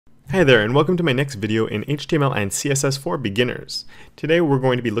Hi there, and welcome to my next video in HTML and CSS for beginners. Today we're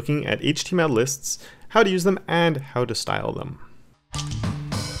going to be looking at HTML lists, how to use them, and how to style them.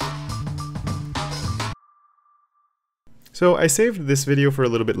 So I saved this video for a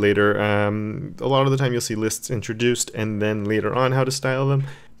little bit later. A lot of the time you'll see lists introduced and then later on how to style them.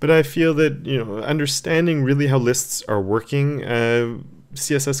 But I feel that, understanding really how lists are working,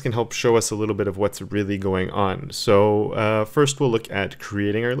 CSS can help show us a little bit of what's really going on. So first we'll look at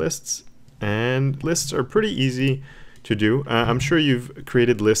creating our lists, and lists are pretty easy to do. I'm sure you've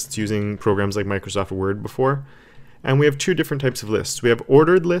created lists using programs like Microsoft Word before, and we have two different types of lists. We have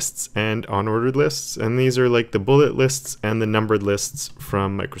ordered lists and unordered lists, and these are like the bullet lists and the numbered lists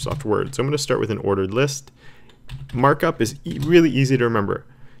from Microsoft Word. So I'm going to start with an ordered list. Markup is really easy to remember.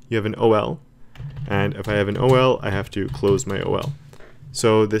 You have an OL, and if I have an OL, I have to close my OL.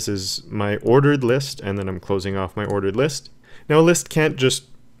 So this is my ordered list, and then I'm closing off my ordered list. Now a list can't just,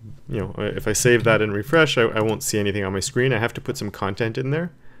 if I save that and refresh, I won't see anything on my screen. I have to put some content in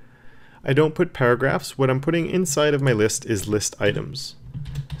there. I don't put paragraphs. What I'm putting inside of my list is list items.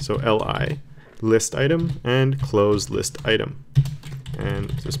 So li, list item, and close list item.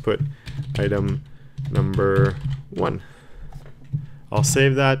 And just put item number 1. I'll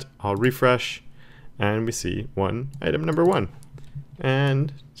save that, I'll refresh, and we see item number 1.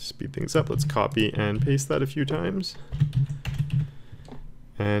 And to speed things up, let's copy and paste that a few times.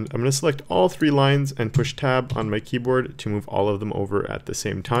 And I'm going to select all 3 lines and push tab on my keyboard to move all of them over at the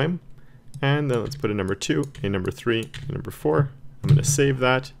same time. And then let's put a number 2, a number 3, a number 4. I'm going to save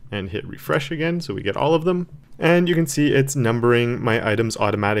that and hit refresh again so we get all of them. And you can see it's numbering my items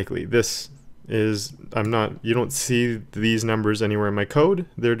automatically. This is, you don't see these numbers anywhere in my code.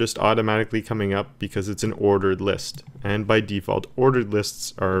 They're just automatically coming up because it's an ordered list. And by default, ordered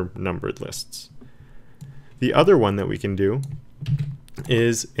lists are numbered lists. The other one that we can do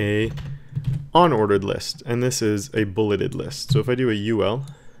is a unordered list, and this is a bulleted list. So if I do a UL,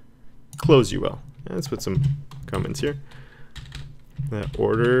 close UL, and let's put some comments here.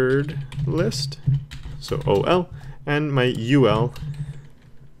 Ordered list, so OL, and my UL,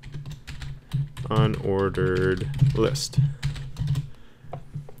 unordered list.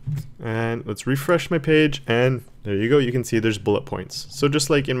 And let's refresh my page, and there you go. You can see there's bullet points. So just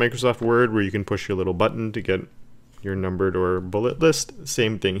like in Microsoft Word where you can push your little button to get your numbered or bullet list,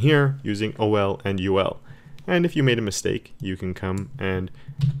 same thing here using OL and UL. And if you made a mistake, you can come and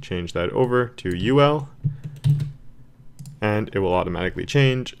change that over to UL, and it will automatically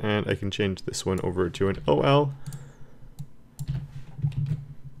change. And I can change this one over to an OL.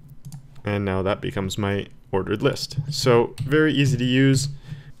 And now that becomes my ordered list. So very easy to use.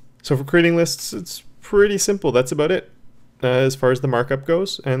 So for creating lists, it's pretty simple. That's about it as far as the markup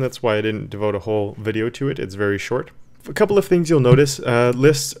goes, and that's why I didn't devote a whole video to it. It's very short. A couple of things you'll notice,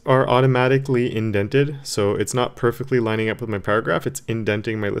 lists are automatically indented, so it's not perfectly lining up with my paragraph. It's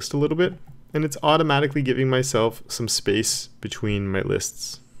indenting my list a little bit, and it's automatically giving myself some space between my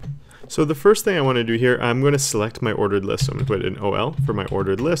lists. So the first thing I want to do here, I'm going to select my ordered list. So I'm going to put an OL for my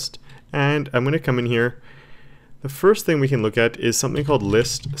ordered list, and I'm going to come in here. The first thing we can look at is something called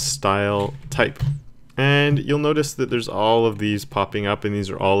list style type. And you'll notice that there's all of these popping up, and these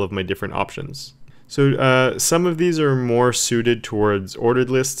are all of my different options. So some of these are more suited towards ordered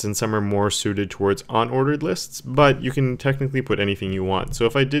lists, and some are more suited towards unordered lists, but you can technically put anything you want. So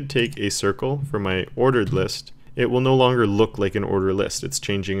if I did take a circle for my ordered list, it will no longer look like an order list. It's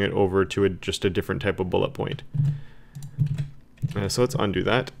changing it over to just a different type of bullet point. So let's undo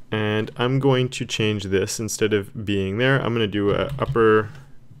that, and I'm going to change this. Instead of being there, I'm going to do a upper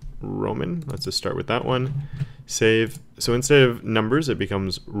Roman. Let's just start with that one. Save. So instead of numbers, it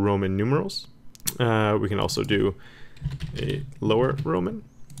becomes Roman numerals. We can also do a lower Roman,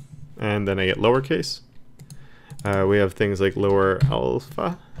 and then I get lowercase. We have things like lower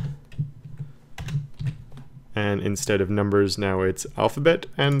alpha, and instead of numbers, now it's alphabet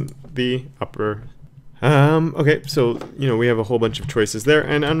and the upper. Okay, so we have a whole bunch of choices there,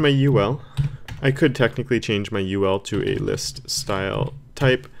 and on my UL, I could technically change my UL to a list style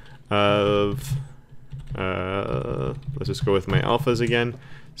type of, let's just go with my alphas again.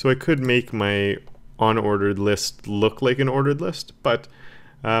 So I could make my unordered list look like an ordered list, but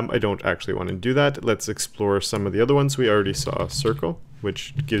I don't actually want to do that. Let's explore some of the other ones. We already saw a circle,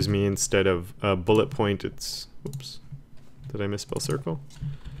 which gives me, instead of a bullet point, it's, oops, did I misspell circle?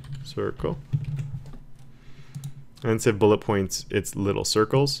 Circle. And instead of bullet points, it's little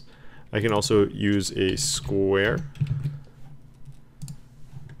circles. I can also use a square.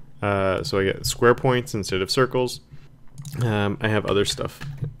 So I get square points instead of circles. I have other stuff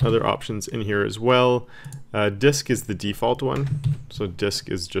other options in here as well. Disk is the default one, so disk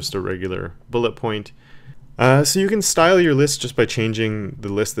is just a regular bullet point. So you can style your list just by changing the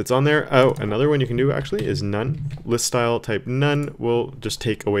list that's on there. Oh, another one you can do actually is none. List style type none will just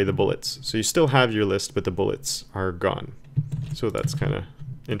take away the bullets. So you still have your list, but the bullets are gone. So that's kind of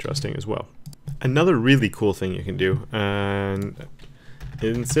interesting as well. Another really cool thing you can do, and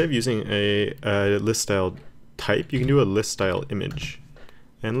instead of using a list style type, you can do a list style image.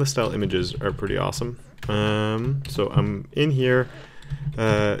 And list style images are pretty awesome. So I'm in here.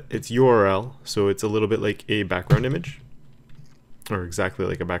 It's URL, so it's a little bit like a background image, or exactly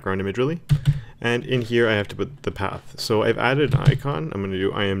like a background image really. And in here I have to put the path. So I've added an icon. I'm going to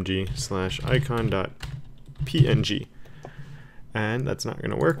do img/icon.png, and that's not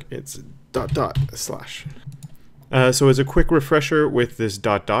going to work. It's ... So as a quick refresher with this ...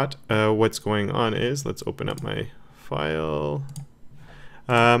 what's going on is, let's open up my file.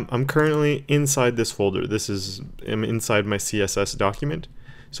 I'm currently inside this folder. I'm inside my CSS document.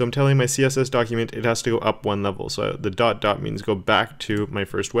 So I'm telling my CSS document it has to go up one level. So the ... means go back to my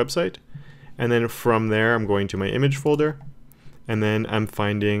first website. And then from there, I'm going to my image folder. And then I'm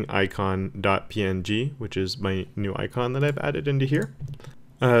finding icon.png, which is my new icon that I've added into here.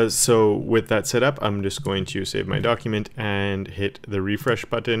 So with that set up, I'm just going to save my document and hit the refresh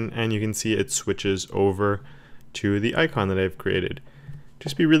button. And you can see it switches over to the icon that I've created.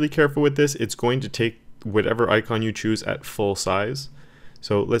 Just be really careful with this. It's going to take whatever icon you choose at full size.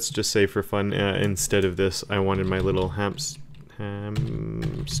 So let's just say for fun, instead of this, I wanted my little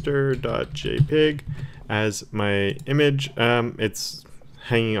hamster.jpg as my image. It's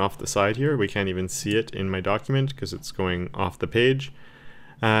hanging off the side here. We can't even see it in my document because it's going off the page.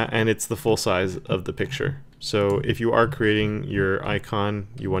 And it's the full size of the picture. So if you are creating your icon,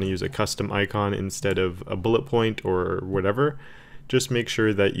 you want to use a custom icon instead of a bullet point or whatever, just make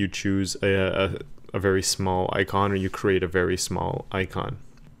sure that you choose a very small icon, or you create a very small icon.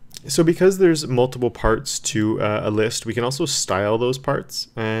 So because there's multiple parts to a list, we can also style those parts.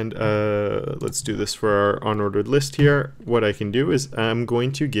 And let's do this for our unordered list here. What I can do is I'm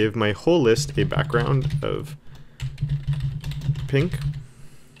going to give my whole list a background of pink.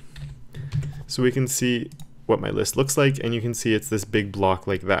 So we can see what my list looks like, and you can see it's this big block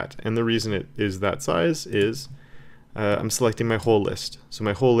like that. And the reason it is that size is I'm selecting my whole list. So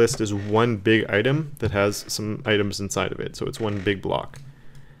my whole list is one big item that has some items inside of it. So it's one big block.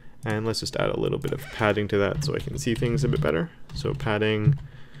 And let's just add a little bit of padding to that so I can see things a bit better. So padding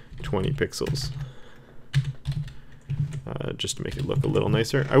 20 pixels. Just to make it look a little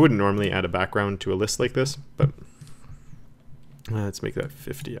nicer. I wouldn't normally add a background to a list like this, but let's make that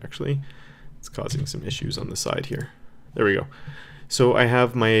 50 actually. It's causing some issues on the side here. There we go. So I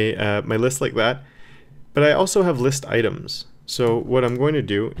have my my list like that. But I also have list items. So what I'm going to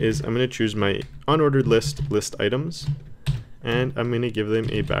do is I'm going to choose my unordered list items, and I'm going to give them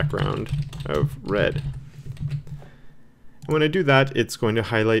a background of red. And when I do that, it's going to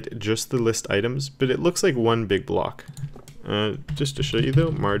highlight just the list items, but it looks like one big block. Just to show you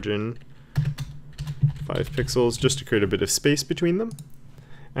though, margin 5 pixels, just to create a bit of space between them.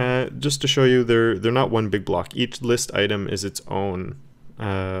 Just to show you they're not one big block. Each list item is its own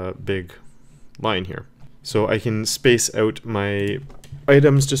big line here. So I can space out my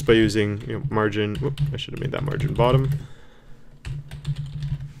items just by using margin. Whoop, I should have made that margin bottom.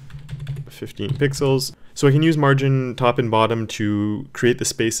 15 pixels. So I can use margin top and bottom to create the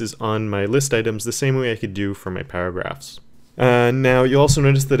spaces on my list items the same way I could do for my paragraphs. Now you'll also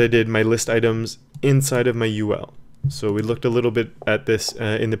notice that I did my list items inside of my UL. So we looked a little bit at this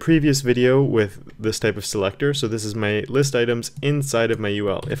in the previous video with this type of selector. So this is my list items inside of my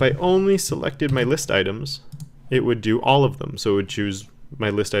UL. If I only selected my list items, it would do all of them. So it would choose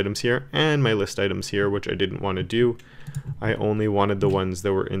my list items here and my list items here, which I didn't want to do. I only wanted the ones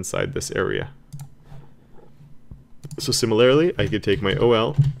that were inside this area. So similarly, I could take my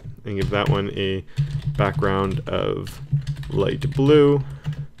OL and give that one a background of light blue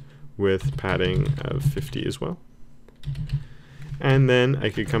with padding of 50 as well. And then I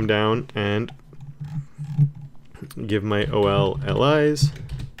could come down and give my OL LIs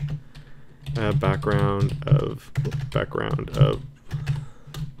a background of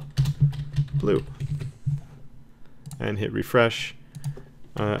blue, and hit refresh.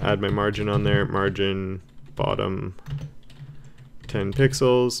 Add my margin on there, margin bottom 10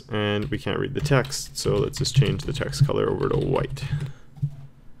 pixels, and we can't read the text, so let's just change the text color over to white.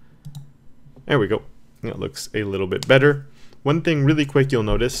 There we go. That looks a little bit better. One thing really quick you'll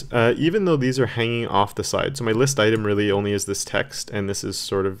notice, even though these are hanging off the side, so my list item really only is this text, and this is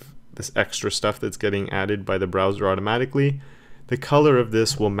sort of this extra stuff that's getting added by the browser automatically. the color of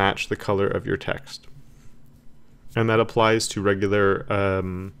this will match the color of your text. And that applies to regular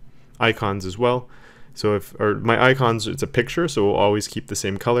icons as well. So my icons, it's a picture, so we'll always keep the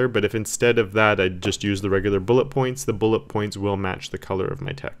same color, but if instead of that I just use the regular bullet points, the bullet points will match the color of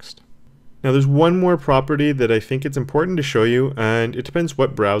my text. Now there's one more property that I think it's important to show you, and it depends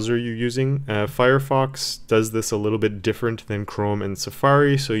what browser you're using. Firefox does this a little bit different than Chrome and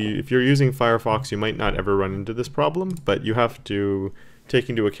Safari, so if you're using Firefox you might not ever run into this problem, but you have to take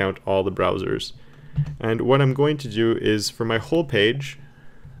into account all the browsers. And what I'm going to do is, for my whole page,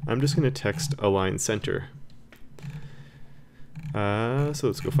 I'm just going to text align center. So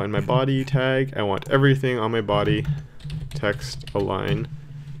let's go find my body tag. I want everything on my body text align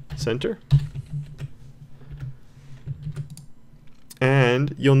center.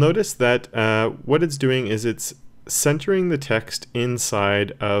 And you'll notice that what it's doing is it's centering the text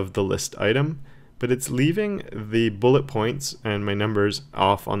inside of the list item, but it's leaving the bullet points and my numbers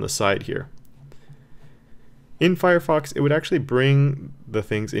off on the side here. In Firefox, it would actually bring the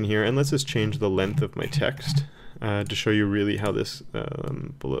things in here, and let's just change the length of my text to show you really how this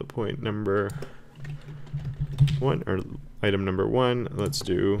bullet point number 1, or item number 1, let's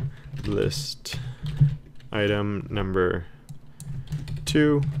do list item number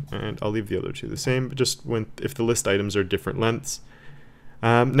 2, and I'll leave the other two the same, but just if the list items are different lengths.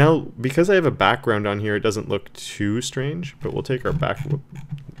 Now, because I have a background on here, it doesn't look too strange, but we'll take our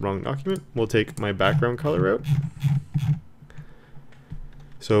wrong document. We'll take my background color out.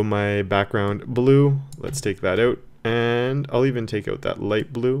 So my background blue, let's take that out, and I'll even take out that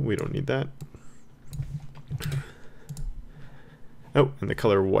light blue. We don't need that. Oh, and the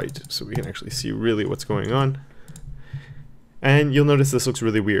color white, so we can actually see really what's going on. And you'll notice this looks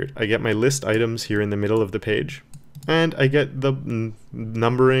really weird. I get my list items here in the middle of the page, and I get the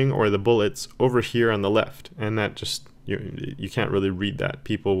numbering or the bullets over here on the left, and that just, you can't really read that.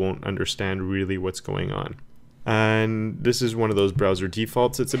 People won't understand really what's going on. And this is one of those browser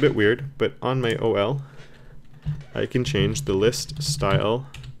defaults. It's a bit weird, but on my OL, I can change the list style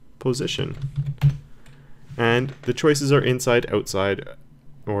position. And the choices are inside, outside,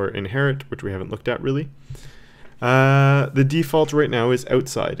 or inherit, which we haven't looked at really. The default right now is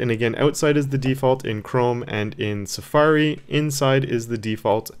outside, and again, outside is the default in Chrome and in Safari. Inside is the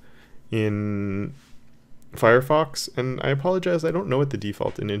default in Firefox, and I apologize, I don't know what the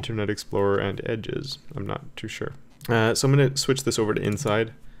default in Internet Explorer and Edge is. I'm not too sure. So I'm going to switch this over to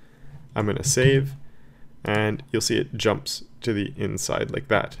inside. I'm going to save, and you'll see it jumps to the inside like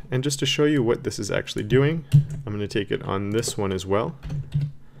that. And just to show you what this is actually doing, I'm going to take it on this one as well.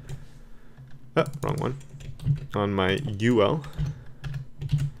 Oh, wrong one. On my UL,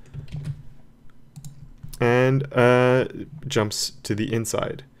 and jumps to the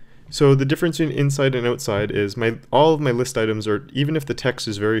inside. So the difference between inside and outside is all of my list items are, even if the text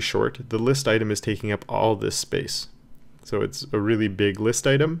is very short, the list item is taking up all this space. So it's a really big list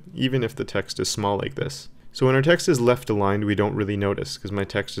item, even if the text is small like this. So when our text is left aligned, we don't really notice, because my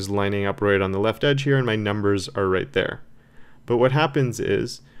text is lining up right on the left edge here and my numbers are right there. But what happens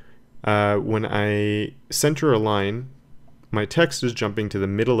is, when I center a line, my text is jumping to the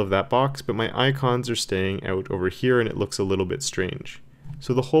middle of that box, but my icons are staying out over here and it looks a little bit strange.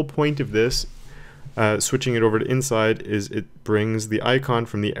 So the whole point of this, switching it over to inside, is it brings the icon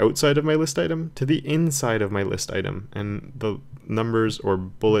from the outside of my list item to the inside of my list item, and the numbers or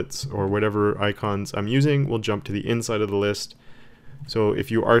bullets or whatever icons I'm using will jump to the inside of the list. So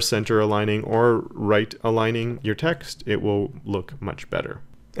if you are center aligning or right aligning your text, it will look much better.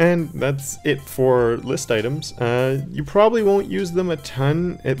 And that's it for list items. You probably won't use them a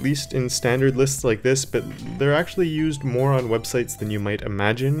ton, at least in standard lists like this, but they're actually used more on websites than you might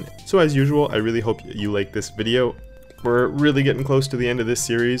imagine. So as usual, I really hope you like this video. We're really getting close to the end of this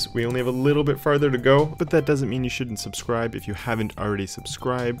series. We only have a little bit farther to go, but that doesn't mean you shouldn't subscribe if you haven't already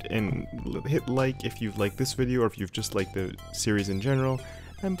subscribed, and hit like if you've liked this video or if you've just liked the series in general,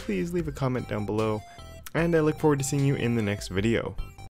 and please leave a comment down below, and I look forward to seeing you in the next video.